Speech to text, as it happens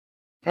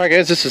Alright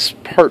guys, this is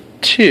part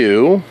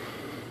 2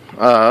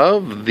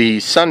 of the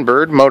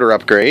Sunbird motor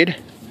upgrade.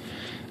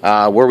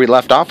 Where we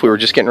left off, we were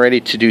just getting ready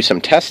to do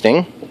some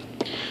testing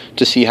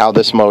to see how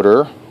this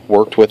motor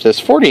worked with this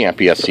 40 amp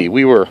ESC.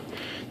 We were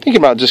thinking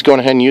about just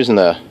going ahead and using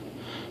the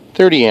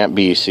 30 amp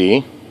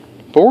BC,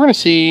 but we're going to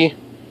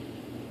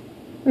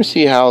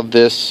see how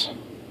this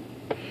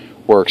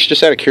works.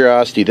 Just out of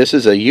curiosity, this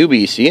is a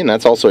UBC, and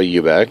that's also a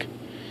UBEC.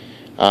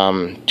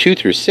 2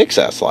 through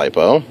 6S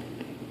LiPo.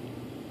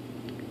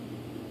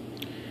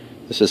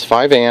 This is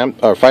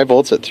 5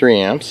 volts at 3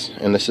 amps,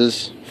 and this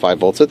is 5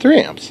 volts at 3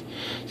 amps.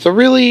 So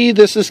really,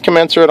 this is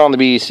commensurate on the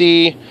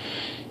BEC,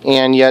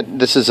 and yet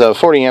this is a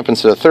 40 amp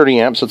instead of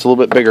 30 amp, so it's a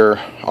little bit bigger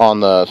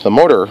on the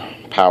motor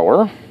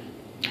power.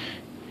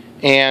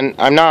 And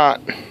I'm not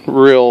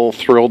real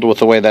thrilled with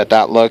the way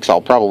that looks.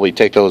 I'll probably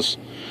take those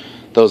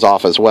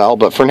off as well,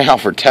 but for now,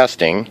 for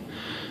testing,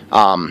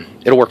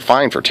 it'll work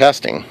fine for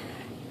testing.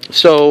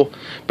 So,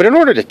 but in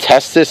order to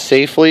test this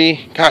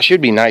safely, gosh,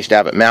 it'd be nice to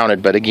have it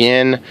mounted, but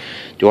again,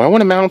 do I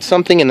want to mount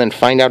something and then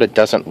find out it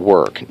doesn't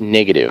work?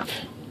 Negative.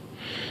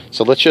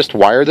 So let's just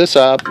wire this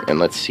up and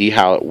let's see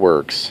how it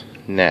works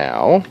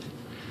now.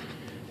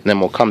 And then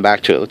we'll come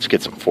back to it. Let's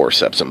get some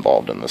forceps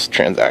involved in this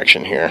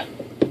transaction here.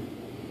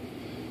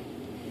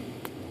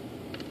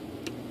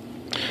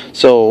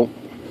 So,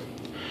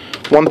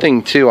 one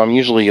thing too I'm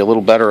usually a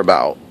little better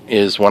about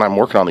is when I'm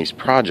working on these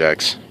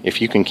projects,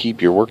 if you can keep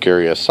your work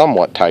area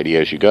somewhat tidy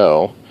as you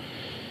go,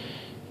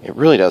 it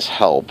really does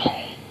help.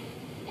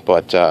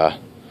 But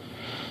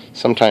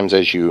sometimes,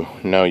 as you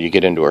know, you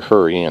get into a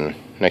hurry and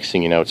next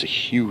thing you know, it's a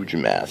huge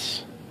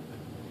mess.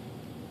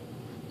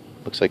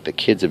 Looks like the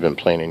kids have been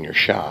playing in your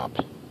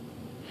shop.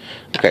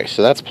 Okay,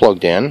 so that's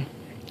plugged in,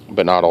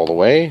 but not all the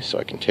way, so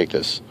I can take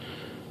this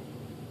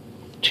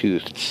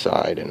toothed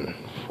side and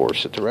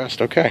force it to rest.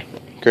 Okay,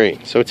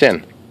 great, so it's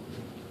in.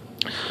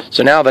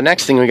 So now the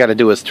next thing we got to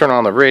do is turn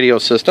on the radio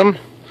system.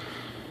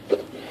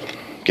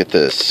 Get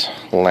this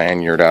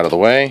lanyard out of the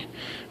way. I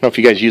don't know if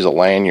you guys use a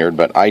lanyard,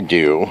 but I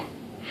do.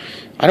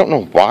 I don't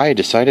know why I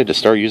decided to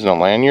start using a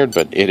lanyard,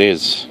 but it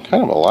is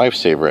kind of a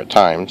lifesaver at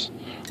times.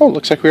 Oh,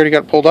 looks like we already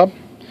got it pulled up.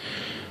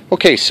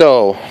 Okay,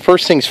 so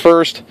first things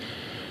first,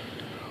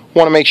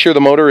 want to make sure the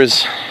motor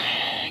is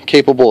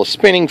capable of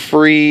spinning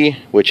free,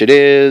 which it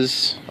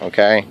is.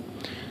 Okay.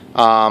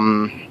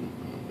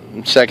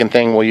 Second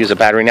thing, we'll use a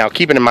battery. Now,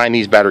 keeping in mind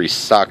these batteries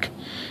suck,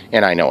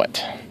 and I know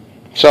it.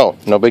 So,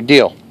 no big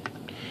deal.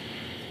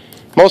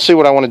 Mostly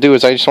what I want to do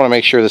is I just want to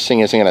make sure this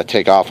thing isn't going to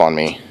take off on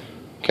me.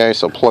 Okay,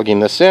 so plugging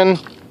this in.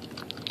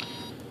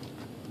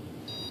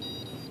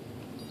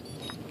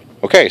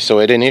 Okay, so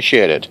it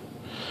initiated.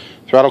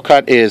 Throttle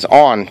cut is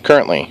on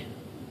currently.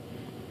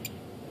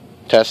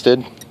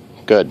 Tested.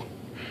 Good.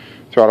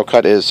 Throttle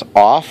cut is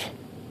off.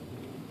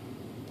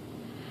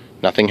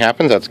 Nothing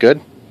happens, that's good.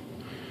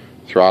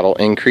 Throttle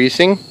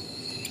increasing,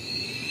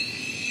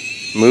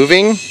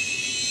 moving,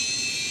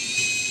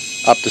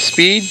 up to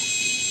speed.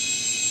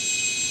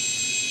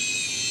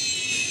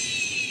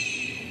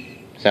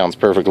 Sounds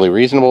perfectly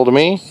reasonable to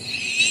me.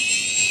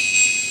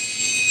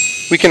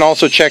 We can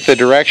also check the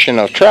direction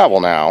of travel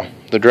now.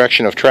 The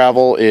direction of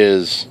travel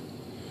is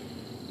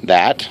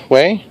that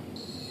way.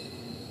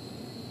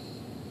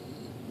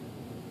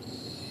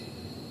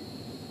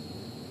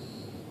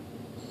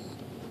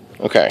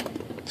 Okay,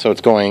 so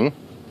it's going.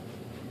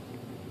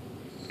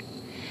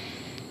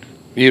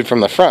 Viewed from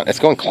the front, it's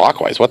going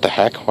clockwise. What the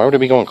heck? Why would it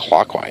be going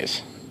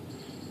clockwise?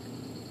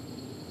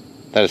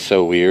 That is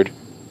so weird.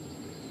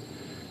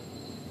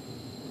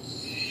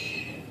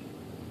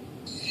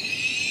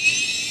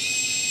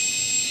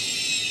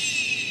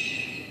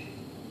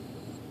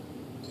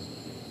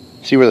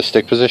 See where the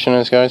stick position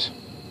is, guys?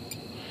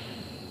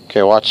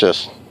 Okay, watch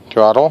this.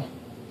 Throttle.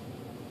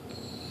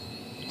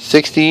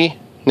 60,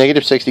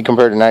 negative 60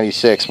 compared to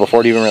 96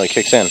 before it even really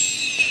kicks in.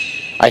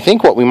 I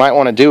think what we might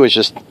want to do is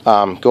just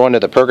go into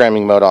the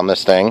programming mode on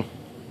this thing.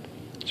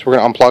 So we're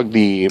going to unplug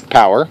the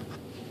power.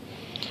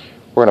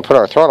 We're going to put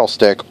our throttle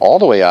stick all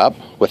the way up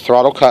with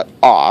throttle cut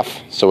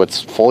off, so it's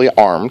fully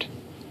armed.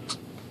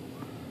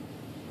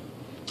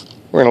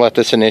 We're going to let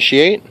this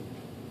initiate.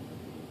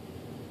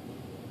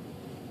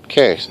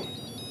 Okay.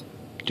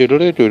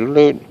 Doodle-doo,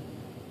 doodle-doo.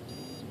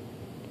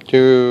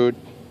 Dood.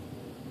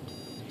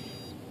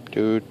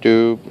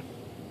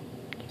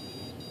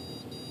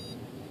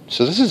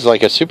 So this is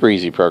like a super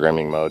easy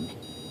programming mode.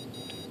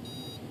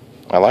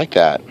 I like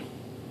that.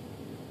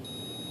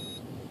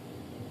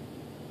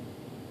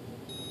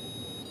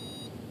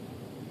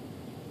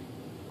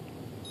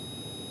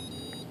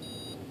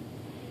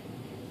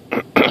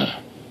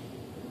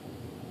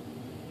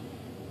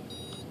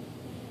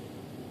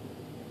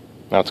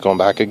 Now it's going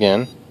back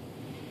again.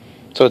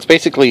 So it's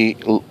basically,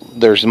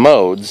 there's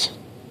modes.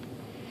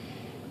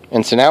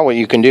 And so now what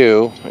you can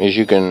do is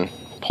you can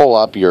pull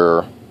up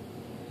your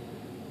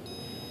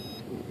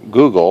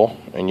Google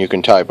and you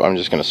can type, I'm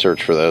just going to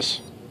search for this.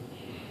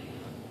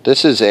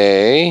 This is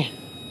a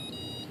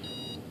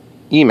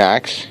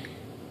Emax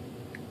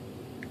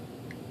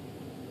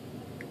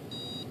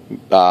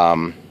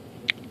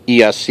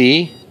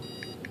ESC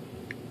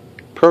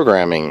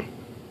programming.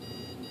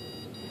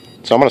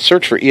 So I'm going to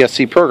search for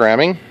ESC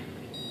programming.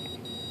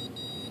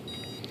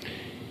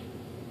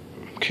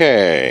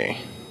 Okay.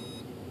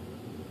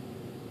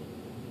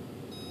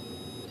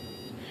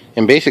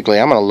 And basically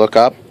I'm going to look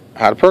up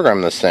how to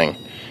program this thing.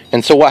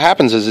 And so what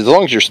happens is, as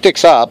long as your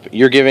stick's up,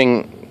 you're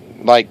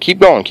giving, like, keep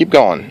going.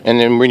 And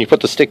then when you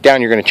put the stick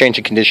down, you're going to change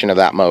the condition of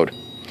that mode.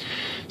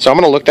 So I'm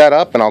going to look that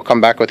up, and I'll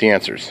come back with the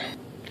answers.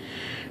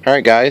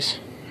 Alright guys,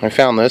 I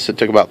found this. It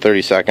took about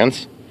 30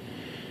 seconds.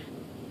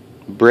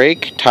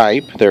 Brake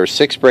type, there are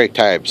 6 brake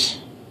types.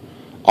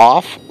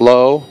 Off,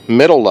 low,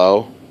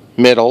 middle,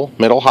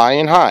 high,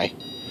 and high.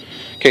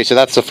 Okay, so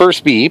that's the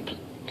first beep.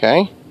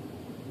 Okay.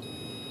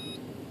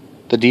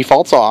 The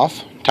default's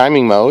off.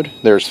 Timing mode,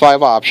 there's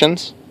 5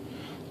 options.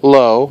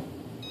 Low,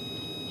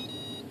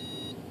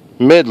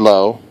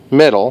 mid-low,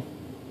 middle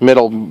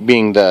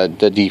being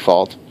the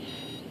default.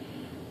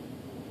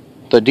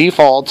 The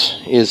default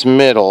is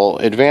middle.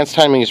 Advanced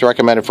timing is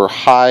recommended for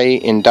high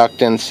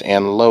inductance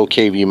and low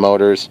kV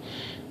motors.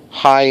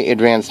 High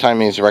advanced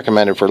timing is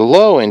recommended for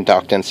low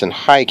inductance and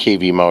high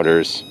kV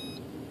motors.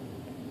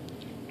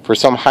 For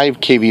some high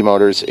kV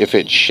motors, if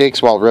it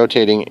shakes while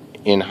rotating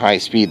in high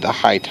speed, the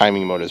high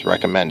timing mode is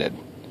recommended.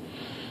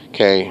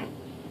 Okay.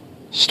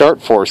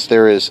 Start force,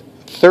 there is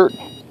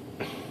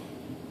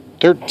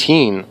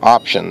 13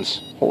 options.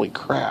 Holy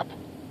crap.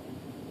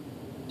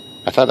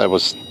 I thought I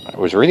was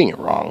reading it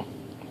wrong.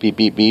 Beep,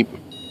 beep, beep.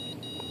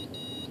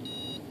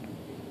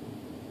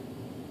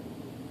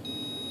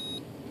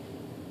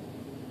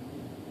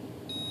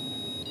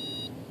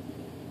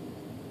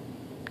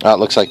 It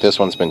looks like this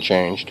one's been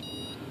changed.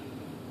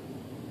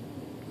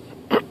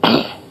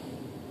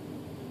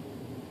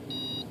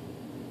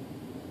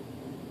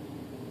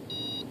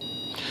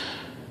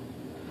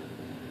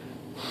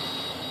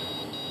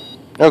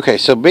 Okay,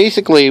 so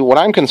basically what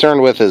I'm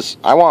concerned with is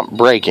I want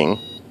braking.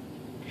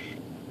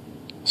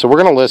 So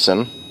we're going to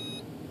listen.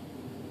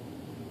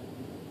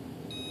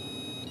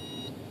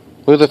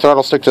 Move the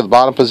throttle stick to the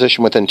bottom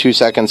position within 2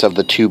 seconds of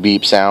the 2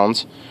 beep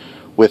sounds,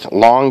 with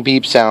long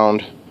beep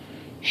sound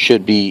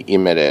should be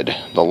emitted.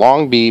 The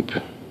long beep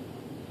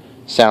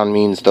sound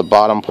means the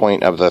bottom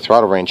point of the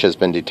throttle range has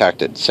been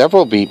detected.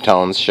 Several beep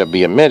tones should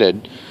be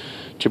emitted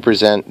to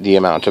present the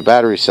amount of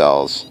battery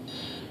cells.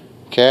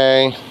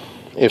 Okay,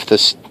 if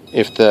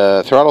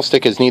the throttle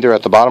stick is neither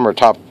at the bottom or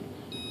top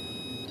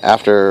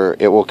after,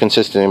 it will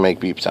consistently make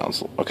beep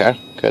sounds. Okay,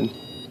 good.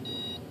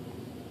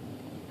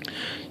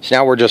 So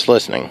now we're just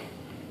listening.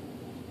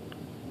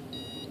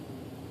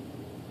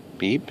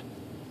 Beep.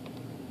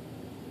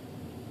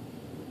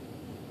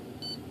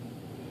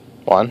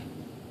 1,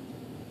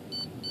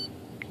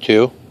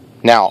 2.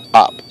 Now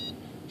up.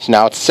 So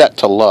now it's set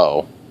to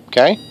low.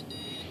 Okay.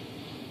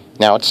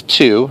 Now it's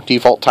 2.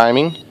 Default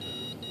timing.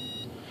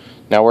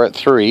 Now we're at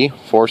 3.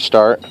 4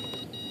 start.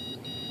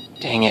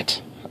 Dang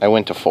it. I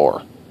went to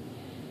 4.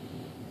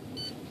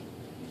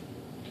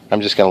 I'm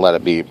just going to let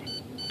it beep.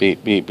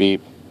 Beep, beep,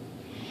 beep.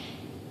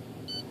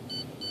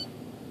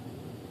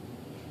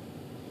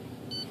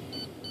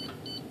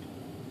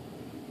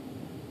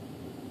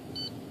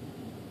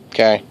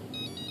 Okay.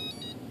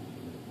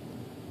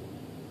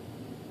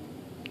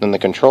 Then the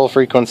control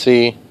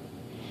frequency.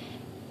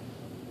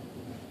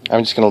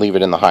 I'm just going to leave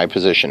it in the high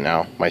position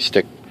now. My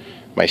stick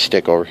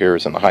over here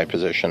is in the high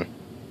position.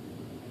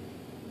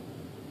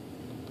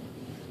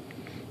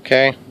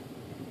 Okay.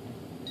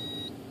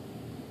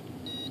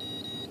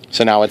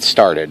 So now it's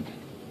started.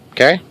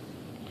 Okay?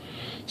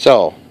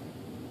 So,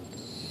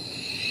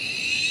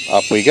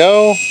 up we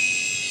go.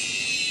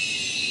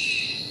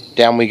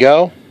 Down we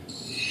go.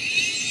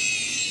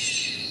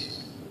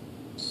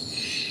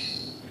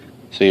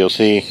 So you'll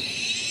see.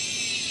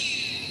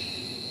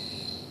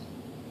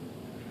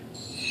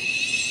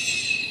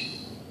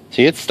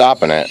 See, it's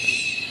stopping it.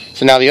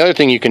 So now the other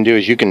thing you can do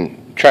is you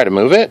can try to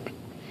move it.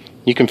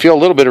 You can feel a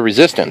little bit of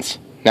resistance.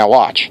 Now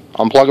watch.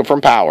 Unplug it from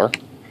power.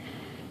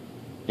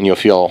 And you'll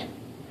feel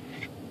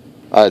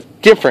a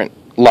different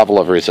level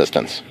of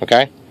resistance.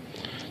 Okay?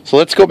 So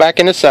let's go back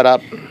into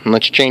setup. And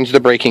let's change the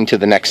braking to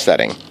the next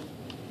setting.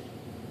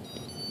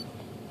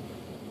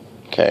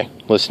 Okay.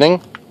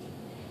 Listening.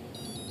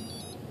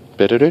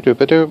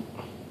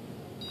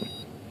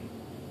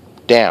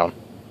 Down.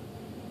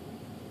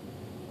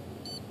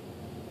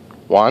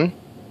 1,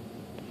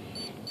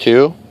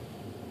 2,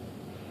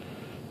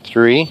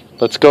 3.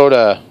 Let's go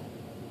to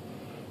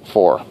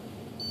 4.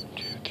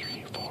 2,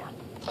 3, 4.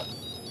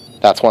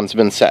 That's one's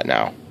been set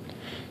now.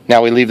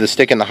 Now we leave the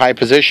stick in the high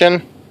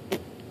position.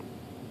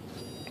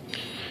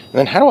 And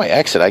then how do I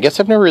exit? I guess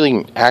I've never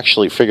really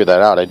actually figured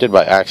that out. I did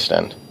by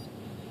accident.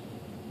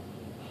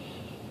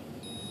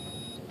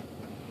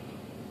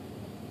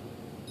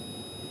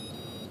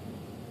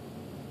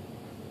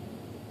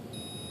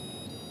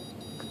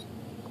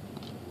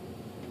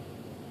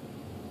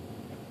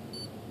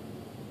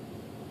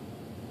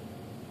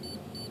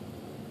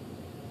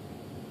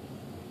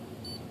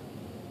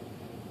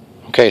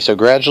 Okay, so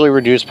gradually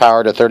reduce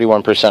power to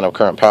 31% of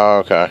current power.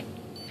 Okay.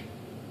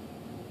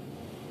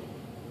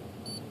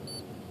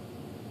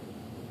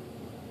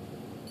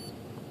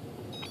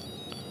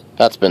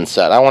 That's been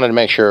set. I wanted to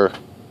make sure.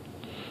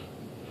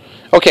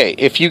 Okay,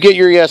 if you get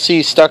your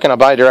ESC stuck in a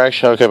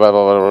bidirectional, okay, blah,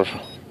 blah, blah,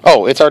 blah.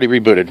 Oh, it's already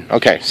rebooted.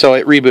 Okay, so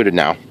it rebooted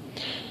now.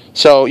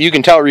 So you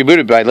can tell it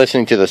rebooted by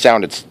listening to the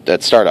sound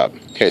at startup.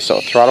 Okay,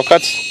 so throttle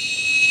cuts.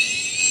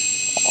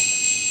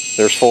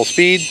 There's full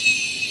speed.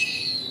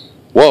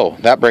 Whoa,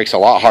 that brakes a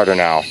lot harder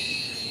now.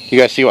 You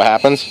guys see what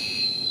happens?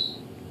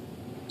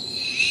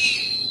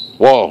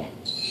 Whoa.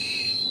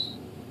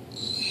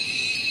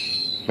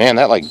 Man,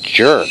 that like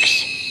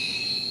jerks.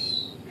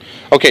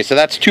 Okay, so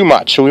that's too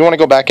much. So we want to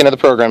go back into the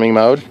programming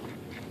mode.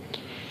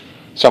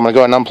 So I'm going to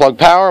go ahead and unplug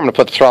power. I'm going to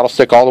put the throttle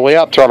stick all the way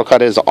up. Throttle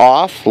cut is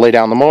off. Lay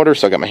down the motor,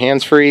 so I got my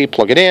hands free.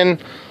 Plug it in.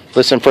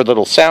 Listen for the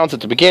little sounds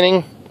at the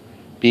beginning.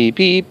 Beep,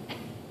 beep.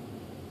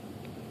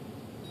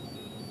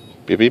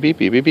 Beep, beep, beep,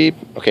 beep, beep, beep.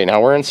 Okay, now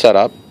we're in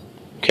setup.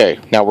 Okay,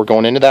 now we're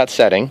going into that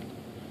setting.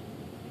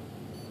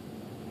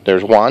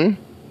 There's 1.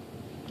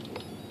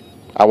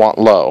 I want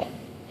low.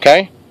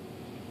 Okay?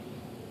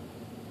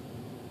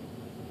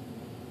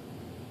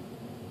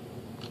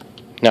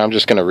 Now I'm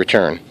just going to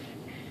return.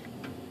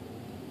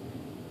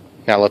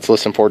 Now let's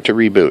listen for it to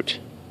reboot.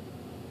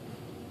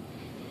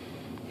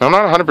 Now I'm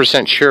not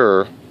 100%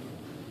 sure.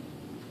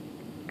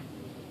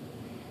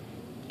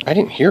 I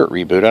didn't hear it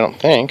reboot, I don't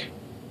think.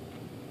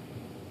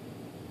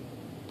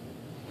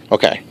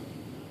 Okay.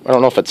 I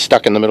don't know if it's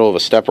stuck in the middle of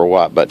a step or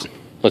what, but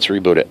let's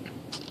reboot it.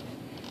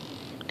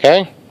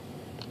 Okay?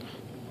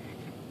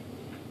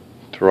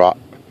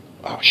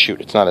 Oh shoot,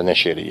 it's not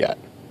initiated yet.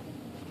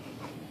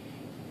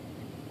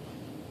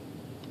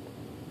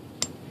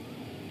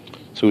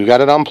 So we've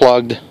got it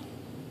unplugged.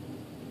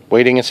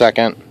 Waiting a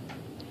second.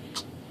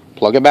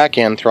 Plug it back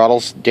in.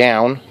 Throttle's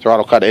down.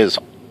 Throttle cut is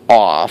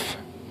off.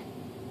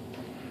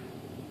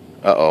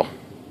 Uh-oh.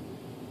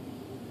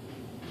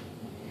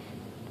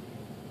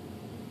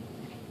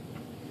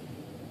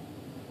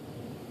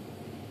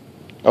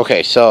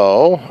 Okay,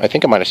 so I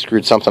think I might have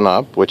screwed something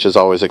up, which is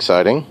always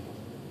exciting.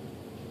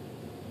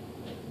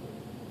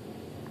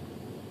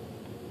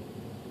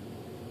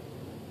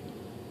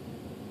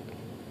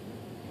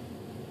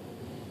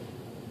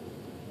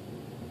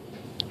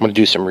 I'm going to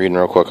do some reading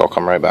real quick. I'll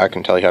come right back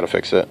and tell you how to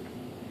fix it.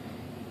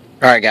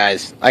 Alright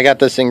guys, I got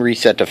this thing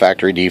reset to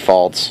factory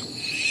defaults.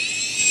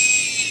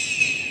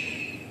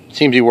 Seems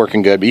to be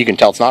working good, but you can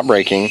tell it's not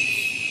braking.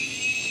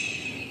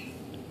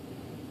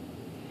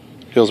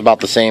 Feels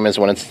about the same as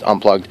when it's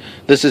unplugged.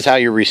 This is how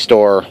you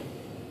restore.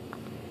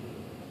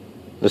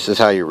 This is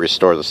how you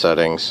restore the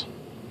settings.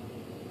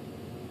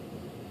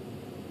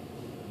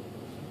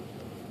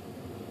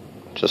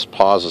 Just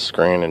pause the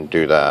screen and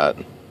do that.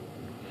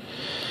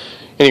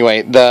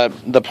 Anyway,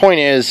 the point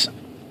is,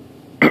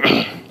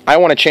 I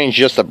want to change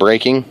just the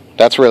braking.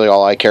 That's really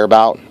all I care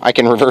about. I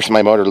can reverse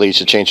my motor leads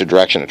to change the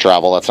direction of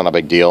travel. That's not a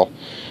big deal.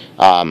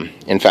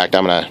 In fact,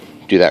 I'm going to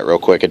do that real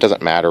quick. It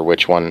doesn't matter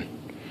which one's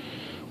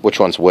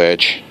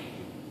which.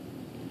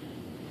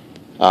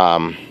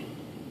 But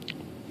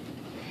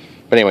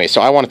anyway,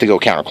 so I want it to go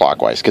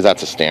counterclockwise because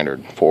that's a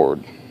standard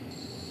forward.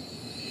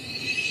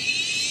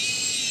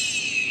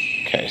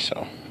 Okay,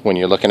 so when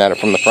you're looking at it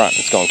from the front,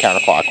 it's going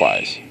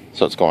counterclockwise.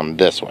 So it's going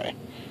this way.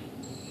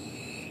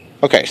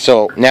 Okay,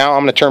 so now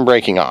I'm going to turn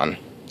braking on.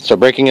 So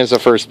braking is the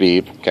first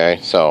beep. Okay,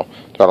 so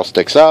throttle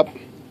sticks up.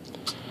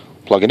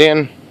 Plug it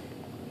in.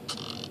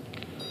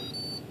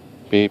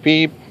 Beep,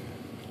 beep.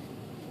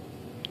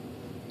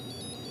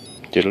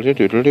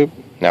 Doodle-doo-doodle-doo.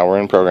 Now we're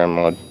in program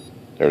mode.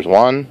 There's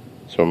 1.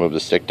 So we'll move the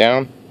stick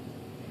down.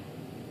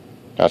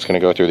 Now it's going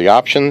to go through the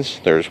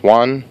options. There's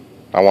 1.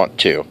 I want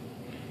 2.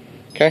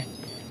 Okay,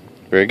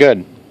 very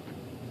good.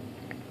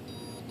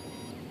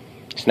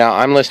 So now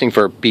I'm listening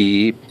for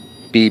beep,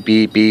 beep,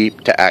 beep,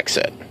 beep to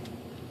exit.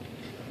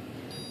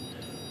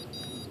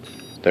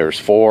 There's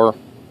 4.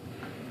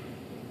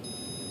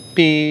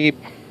 Beep.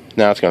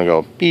 Now it's going to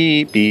go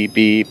beep, beep,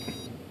 beep.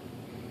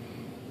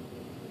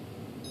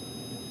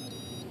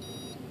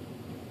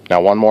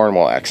 Now 1 more and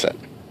we'll exit.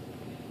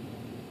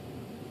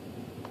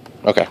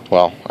 Okay,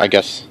 well, I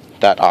guess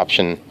that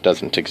option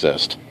doesn't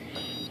exist.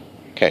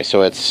 Okay,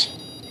 so it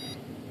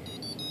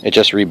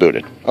just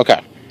rebooted.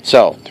 Okay,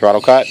 so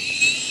throttle cut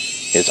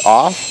is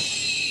off.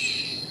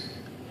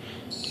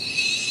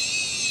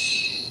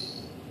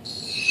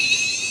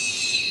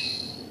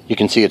 You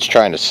can see it's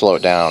trying to slow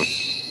it down.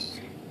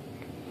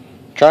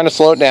 Trying to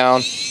slow it down,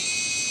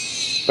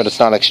 but it's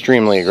not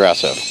extremely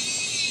aggressive.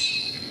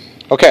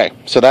 Okay,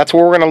 so that's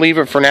where we're going to leave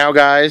it for now,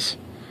 guys.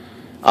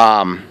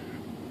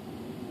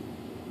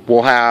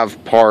 We'll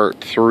have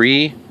part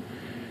 3,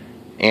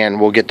 and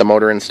we'll get the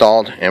motor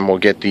installed, and we'll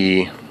get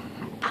the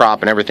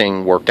prop and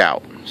everything worked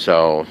out.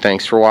 So,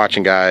 thanks for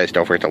watching, guys.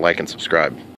 Don't forget to like and subscribe.